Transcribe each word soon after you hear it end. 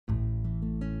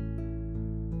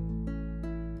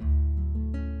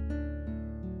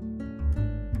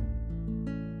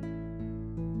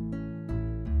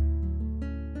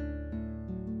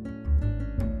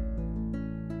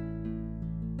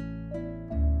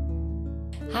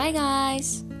Hi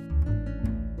guys!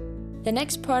 The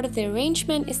next part of the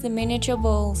arrangement is the miniature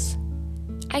bowls.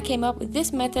 I came up with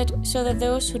this method so that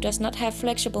those who does not have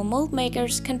flexible mold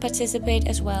makers can participate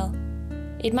as well.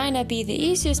 It might not be the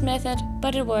easiest method,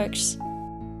 but it works.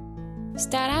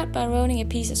 Start out by rolling a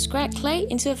piece of scrap clay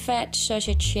into a fat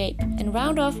sausage shape and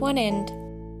round off one end.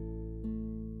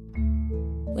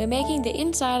 We're making the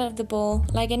inside of the ball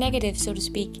like a negative, so to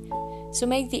speak, so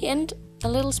make the end a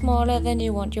little smaller than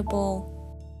you want your ball.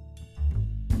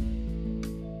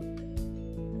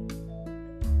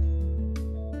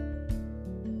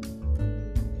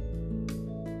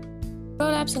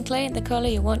 Roll up some clay in the color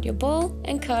you want your ball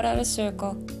and cut out a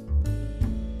circle.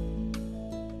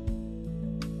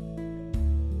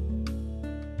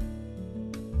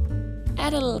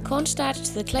 Add a little cornstarch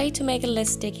to the clay to make it less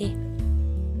sticky.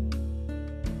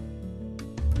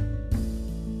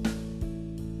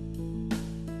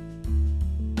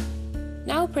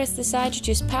 Now press the side you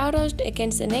just powdered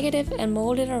against the negative and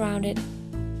mold it around it.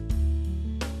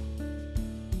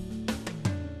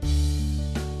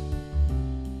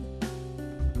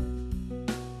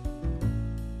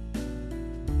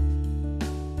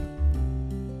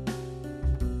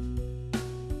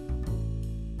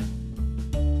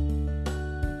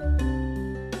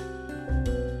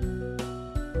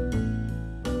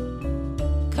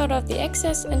 Cut off the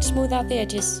excess and smooth out the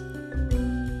edges.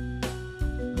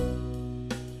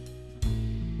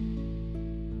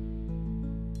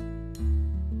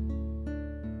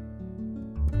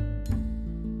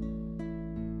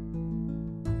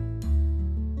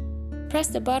 Press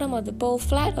the bottom of the bowl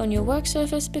flat on your work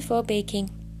surface before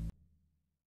baking.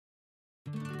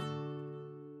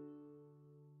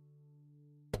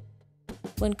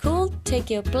 When cooled, take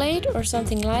your blade or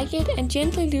something like it and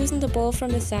gently loosen the bowl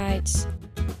from the sides.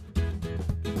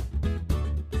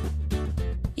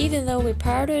 Even though we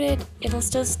powdered it, it'll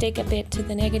still stick a bit to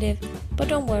the negative, but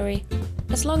don't worry,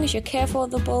 as long as you're careful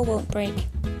the bowl won't break.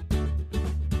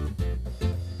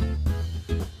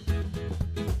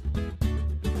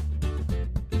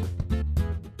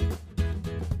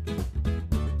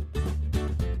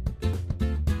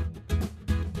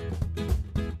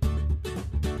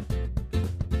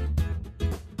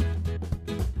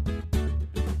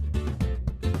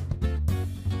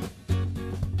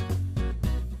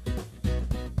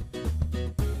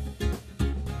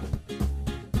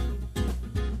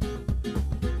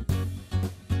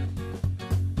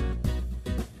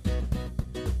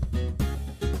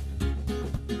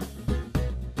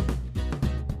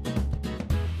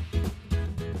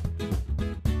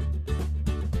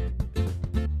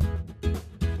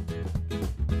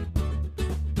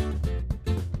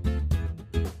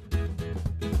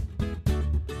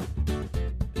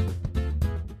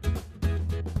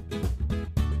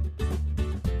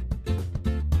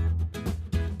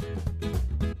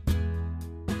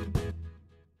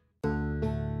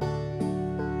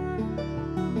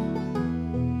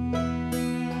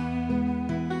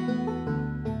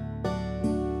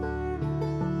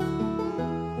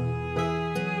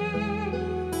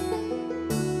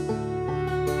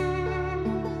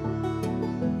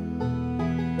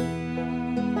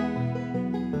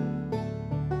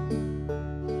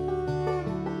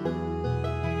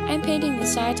 I'm painting the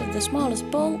sides of the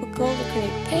smallest bowl with gold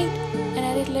acrylic paint and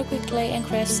added liquid clay and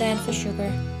crushed sand for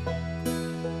sugar.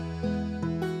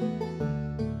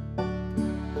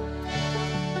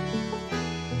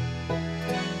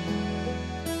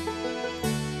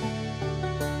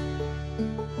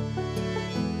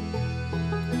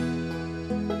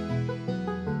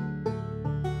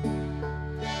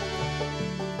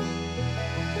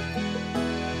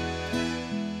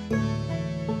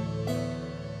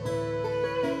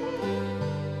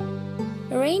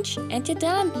 Arrange and you're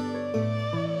done!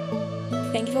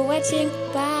 Thank you for watching,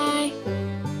 bye!